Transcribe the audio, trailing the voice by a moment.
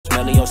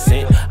smelling your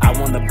scent. I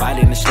wanna bite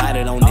it and slide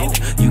it on in.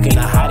 You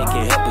cannot hide it,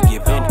 can't help but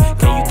give in.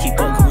 Can you keep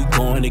up? Cause we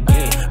going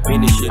again.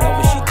 Bend this shit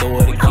over, she throw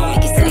it again.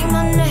 Make it say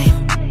my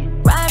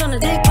name, ride on the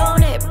dick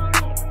on it,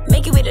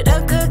 make it with a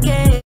duck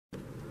again.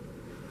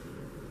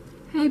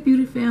 Hey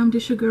beauty fam,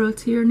 this your girl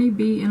Tierney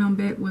B, and I'm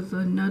back with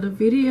another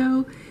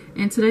video.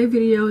 And today's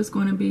video is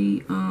going to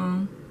be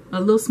a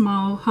little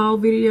small haul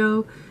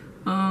video.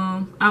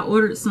 I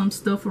ordered some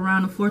stuff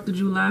around the 4th of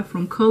July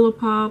from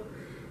ColourPop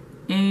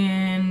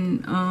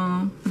and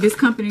this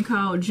company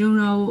called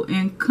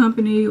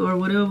Juno&CO or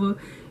whatever.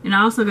 And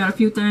I also got a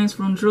few things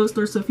from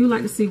drugstore, so if you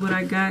like to see what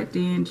I got,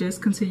 then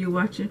just continue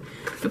watching.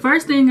 The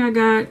first thing I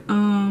got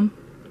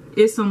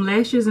is some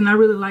lashes, and I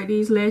really like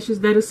these lashes.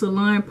 That is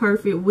Salon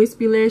Perfect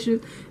Wispy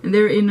lashes, and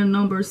they're in the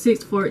number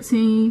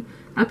 614.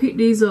 I picked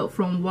these up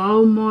from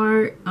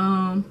Walmart.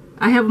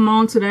 I have them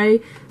on today.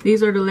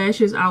 These are the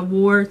lashes I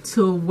wore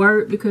to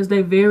work because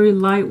they're very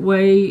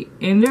lightweight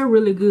and they're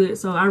really good,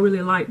 so I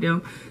really like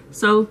them.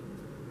 So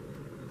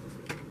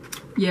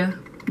yeah,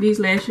 these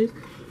lashes.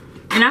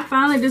 And I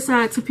finally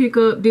decided to pick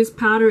up this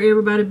powder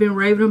everybody been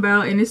raving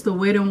about, and it's the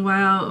Wet n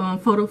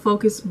Wild Photo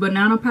Focus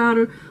Banana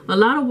Powder. A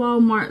lot of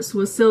Walmarts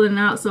was selling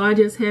out, so I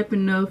just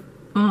happened to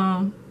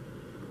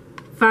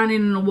find it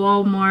in the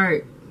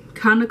Walmart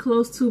kind of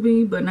close to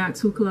me, but not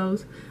too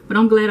close. But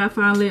I'm glad I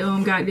finally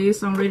got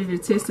this. I'm ready to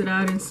test it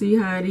out and see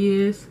how it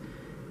is.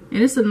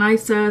 And it's a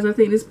nice size. I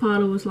think this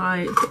powder was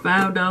like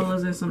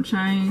 $5 and some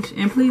change.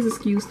 And please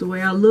excuse the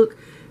way I look.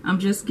 I'm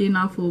just getting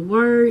off of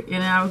work,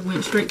 and I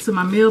went straight to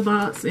my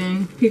mailbox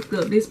and picked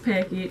up this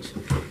package.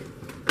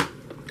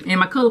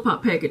 And my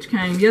ColourPop package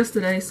came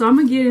yesterday, so I'm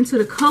gonna get into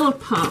the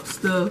ColourPop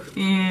stuff.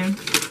 And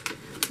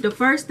the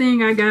first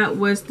thing I got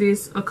was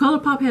this.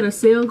 ColourPop had a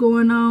sale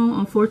going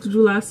on 4th of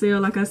July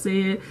sale, like I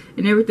said,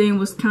 and everything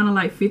was kind of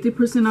like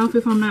 50% off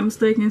if I'm not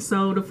mistaken.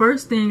 So the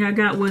first thing I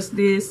got was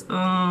this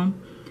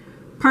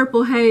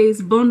Purple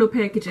Haze bundle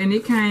package, and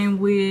it came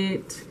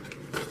with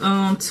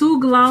 2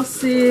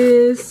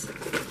 glosses.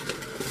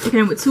 It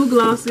came with 2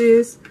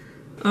 glosses,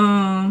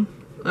 a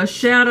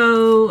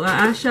shadow,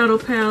 an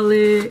eyeshadow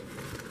palette,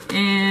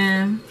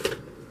 and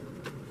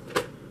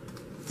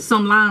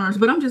some liners.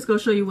 But I'm just gonna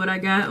show you what I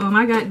got.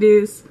 I got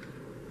this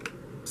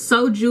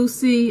So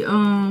Juicy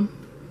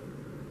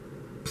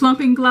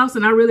plumping gloss,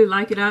 and I really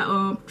like it.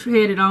 I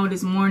had it on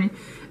this morning,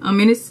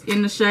 and it's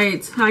in the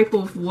shade Type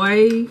of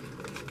Way,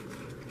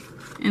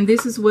 and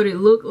this is what it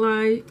looked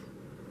like.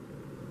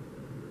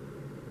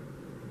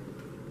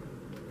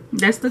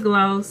 That's the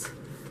gloss.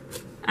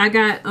 I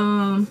got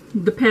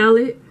the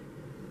palette,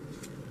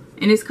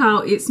 and it's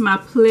called It's My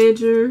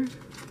Pleasure,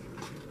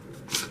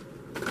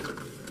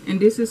 and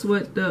this is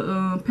what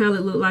the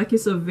palette looked like.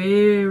 It's a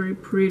very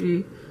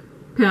pretty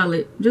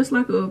palette, just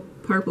like a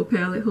purple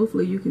palette.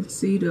 Hopefully you can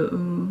see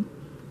the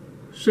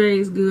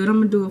shades good. I'm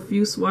gonna do a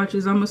few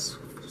swatches. I'm gonna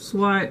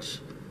swatch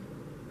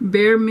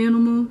bare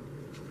minimal.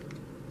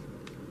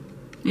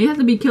 And you have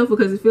to be careful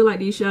because I feel like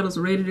these shadows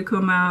are ready to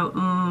come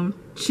out.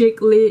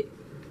 Chick Lit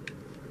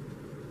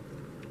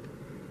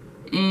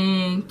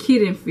and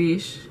Kitten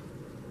Fish.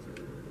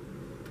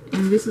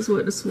 And this is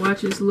what the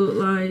swatches look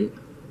like.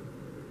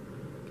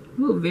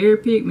 Look very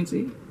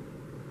pigmented.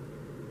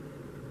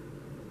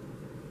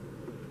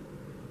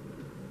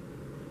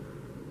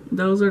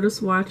 Those are the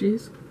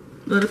swatches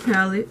of the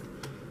palette.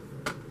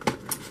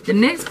 The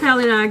next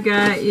palette I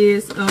got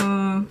is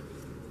the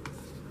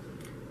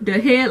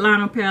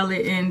Headliner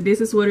palette, and this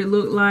is what it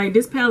looked like.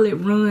 This palette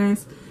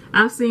runs,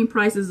 I've seen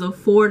prices of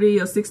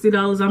 $40 or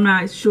 $60. I'm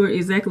not sure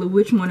exactly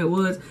which one it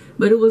was,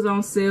 but it was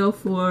on sale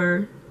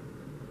for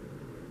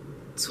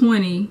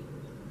 $20.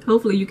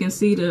 Hopefully you can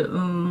see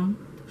the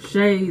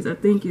shades. I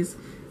think it's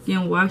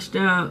getting washed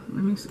out.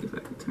 Let me see if I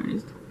can turn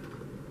this.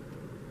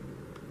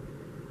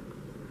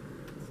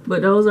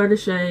 But those are the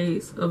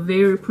shades. A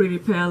very pretty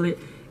palette.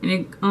 And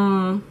it,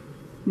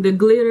 the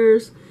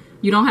glitters,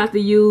 you don't have to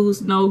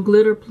use no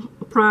glitter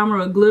primer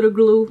or glitter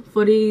glue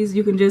for these.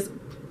 You can just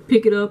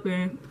pick it up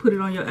and put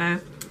it on your eye.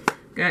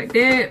 Got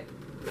that.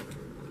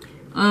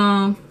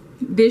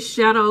 This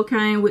shadow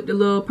came with the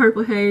little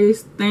Purple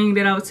Haze thing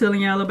that I was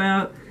telling y'all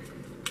about,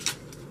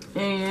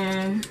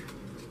 and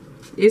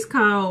it's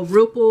called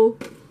Ripple,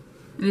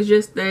 and it's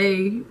just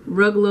a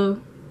regular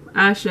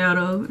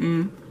eyeshadow,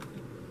 and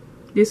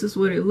this is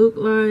what it looked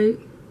like.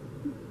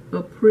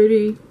 A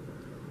pretty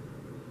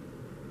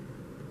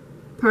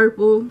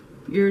purple,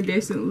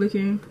 iridescent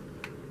looking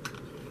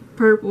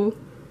purple.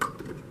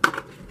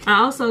 I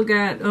also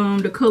got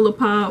the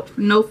ColourPop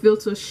No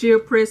Filter Sheer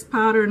Press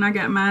Powder, and I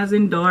got mine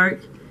in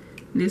dark.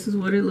 This is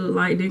what it looked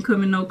like. Didn't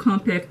come in no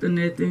compact or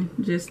nothing,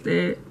 just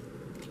that.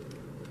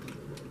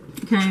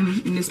 It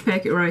came in this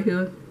packet right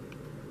here.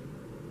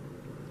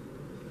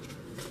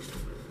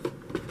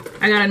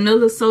 I got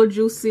another So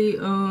Juicy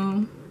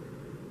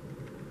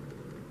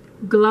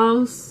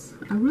gloss.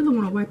 I really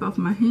want to wipe off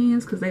my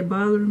hands because they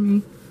bother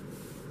me.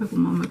 Wipe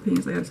them on my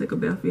pants. I gotta take a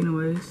bath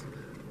anyways.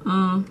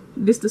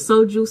 This the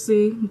So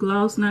Juicy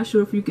gloss. Not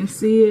sure if you can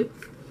see it.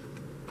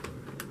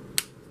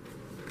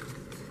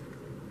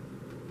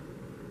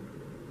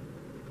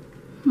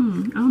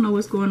 I don't know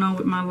what's going on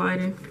with my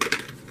lighting.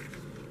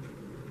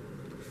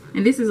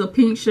 And this is a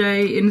pink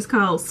shade, and it's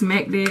called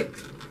Smack That.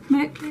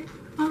 Smack That.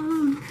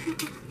 Oh.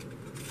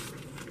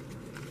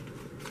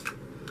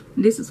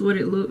 This is what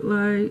it looked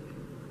like.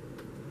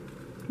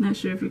 Not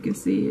sure if you can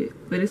see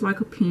it, but it's like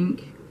a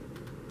pink.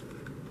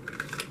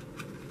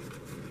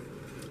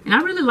 And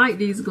I really like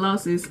these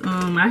glosses.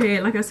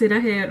 Like I said, I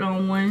had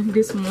on one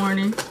this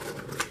morning.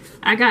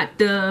 I got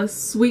the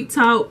Sweet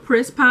Talk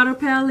Pressed Powder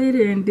palette,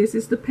 and this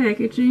is the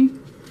packaging.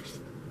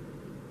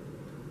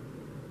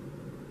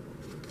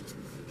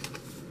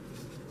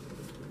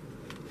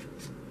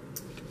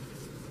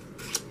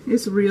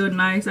 It's real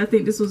nice. I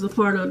think this was a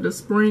part of the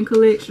spring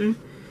collection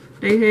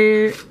they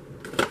had.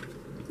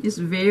 It's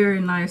very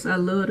nice. I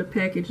love the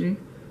packaging.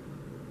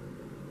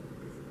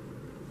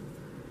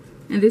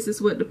 And this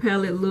is what the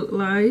palette looked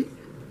like.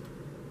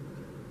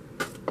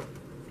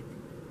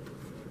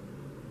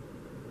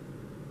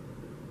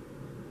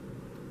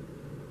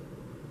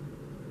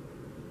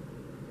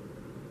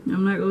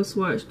 I'm not gonna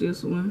swatch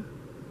this one.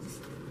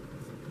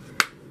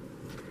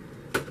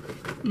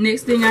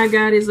 Next thing I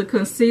got is a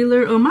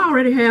concealer. I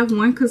already have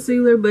one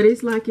concealer, but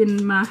it's like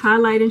in my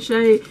highlighting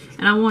shade,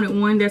 and I wanted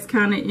one that's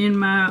kind of in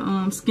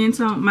my skin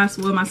tone, my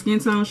skin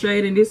tone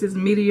shade, and this is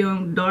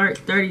medium dark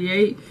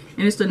 38,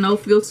 and it's the no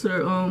filter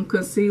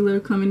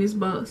concealer. Come in this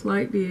box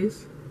like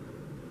this,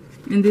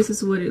 and this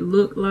is what it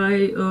looked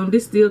like.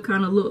 This still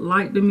kind of looked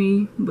light to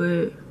me,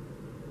 but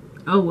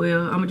oh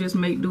well, I'm gonna just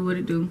make do what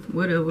it do,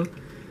 whatever.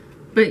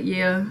 But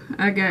yeah,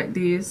 I got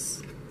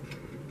this.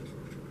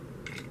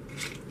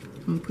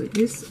 I'm gonna put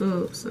this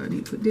up, so I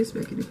need to put this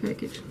back in the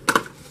package.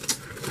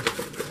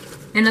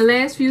 And the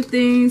last few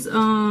things,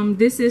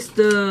 this is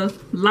the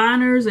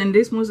liners, and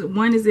this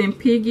one is in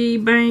Piggy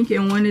Bank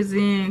and one is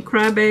in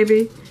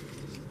Crybaby.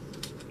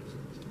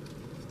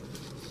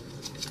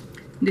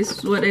 This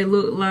is what they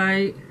look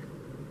like.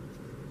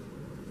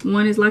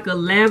 One is like a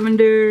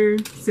lavender,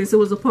 since it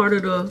was a part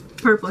of the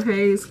Purple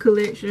Haze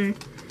collection,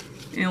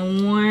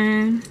 and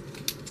one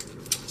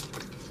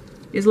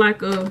is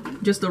like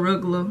just a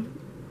regular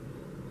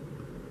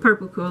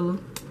purple color.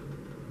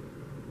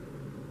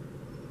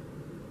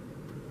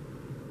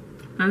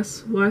 I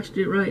swatched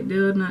it right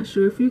there. Not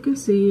sure if you can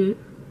see it,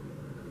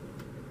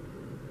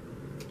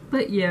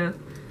 but yeah,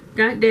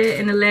 got that.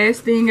 And the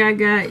last thing I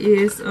got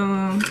is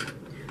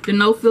the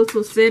no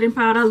filter setting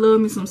powder. I love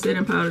me some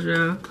setting powders,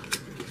 y'all.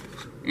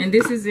 And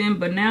this is in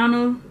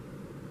Banana,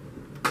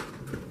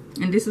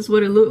 and this is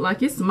what it looked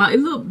like. It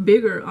looked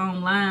bigger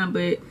online,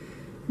 but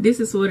this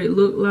is what it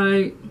looked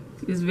like.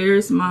 It's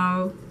very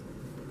small.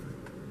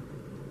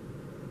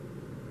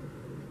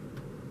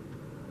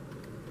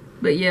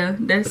 But yeah,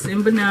 that's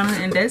in Banana,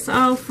 and that's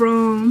all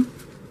from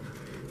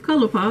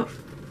ColourPop.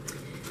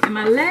 And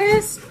my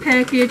last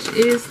package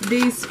is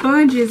these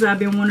sponges I've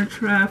been wanting to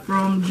try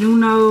from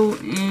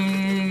Juno&CO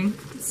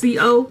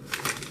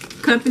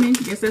company. I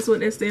guess that's what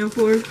that stands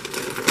for.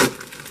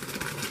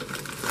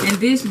 And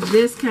this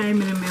just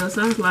came in the mail,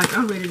 so I was like,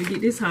 I'm ready to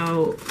get this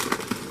haul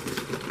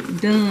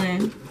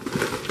done.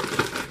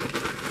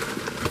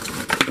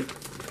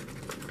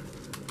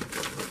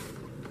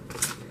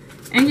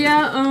 And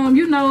yeah,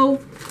 you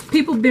know,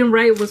 people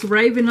was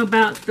raving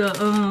about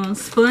the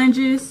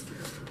sponges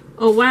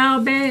a while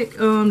back,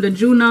 the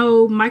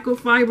Juno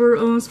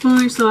microfiber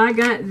sponge. So I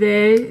got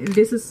that, and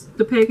this is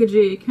the package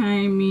it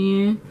came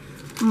in.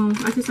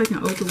 I guess I can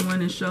open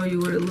one and show you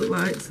what it looked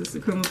like since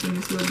it come up in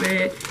this little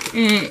bag.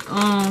 And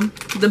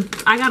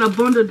I got a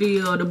bundle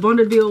deal. The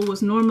bundle deal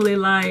was normally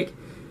like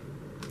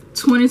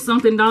 $20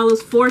 something.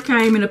 4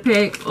 came in a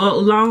pack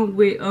along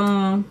with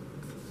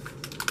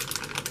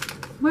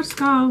what's it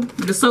called,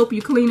 the soap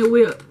you clean it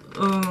with,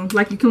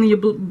 like you clean your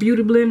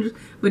beauty blenders.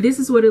 But this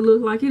is what it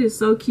looked like. It is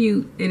so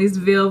cute, and it's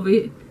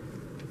velvet.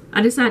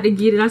 I decided to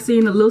get it. I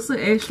seen Alyssa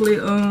Ashley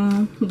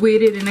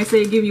with it, and they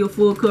say it give you a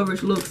full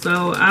coverage look,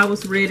 so I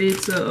was ready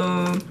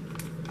to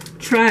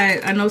try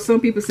it. I know some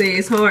people say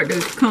it's hard to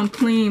come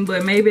clean,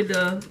 but maybe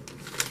the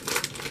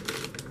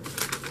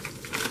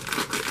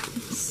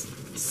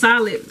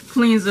solid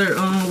cleanser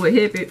would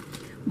help it.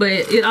 But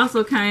it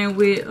also came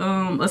with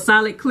a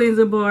solid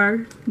cleansing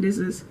bar. This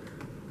is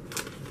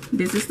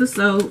the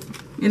soap.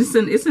 It's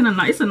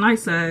a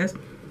nice size.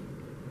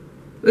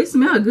 It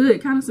smells good.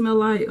 It kind of smells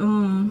like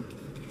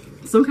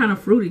some kind of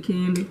fruity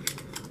candy.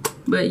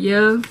 But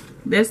yeah,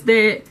 that's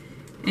that.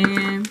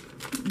 And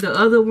the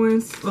other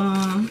ones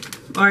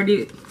are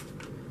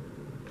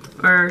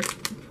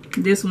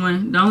this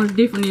one. The only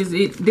difference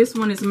is this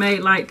one is made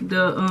like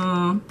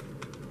the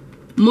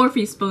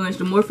Morphe sponge,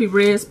 the Morphe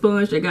red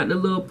sponge. They got the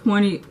little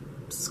pointed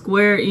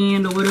square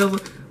end or whatever.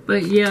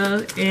 But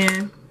yeah,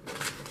 and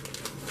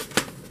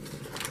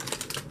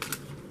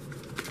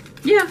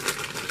yeah,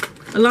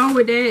 along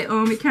with that,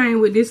 it came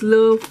with this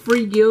little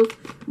free gift,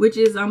 which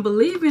is, I'm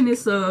believing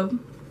it's a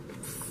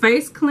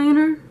face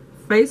cleanser,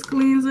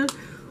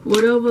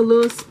 whatever,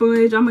 little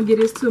sponge. I'm gonna get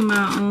this to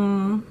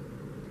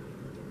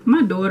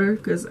my daughter,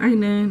 because ain't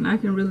nothing I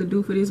can really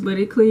do for this, but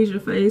it cleans your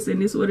face, and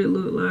this is what it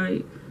looked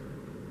like.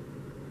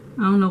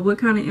 I don't know what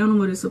kind of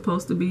animal it's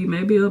supposed to be.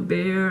 Maybe a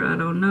bear, I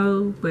don't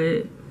know,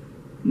 but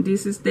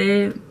this is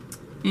that.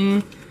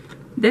 And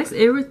that's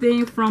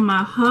everything from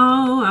my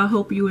haul. I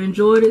hope you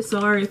enjoyed it.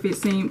 Sorry if it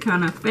seemed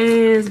kind of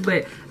fast,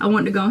 but I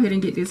want to go ahead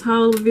and get this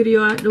haul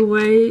video out the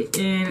way.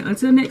 And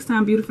until next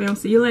time, beautiful fam,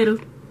 see you later.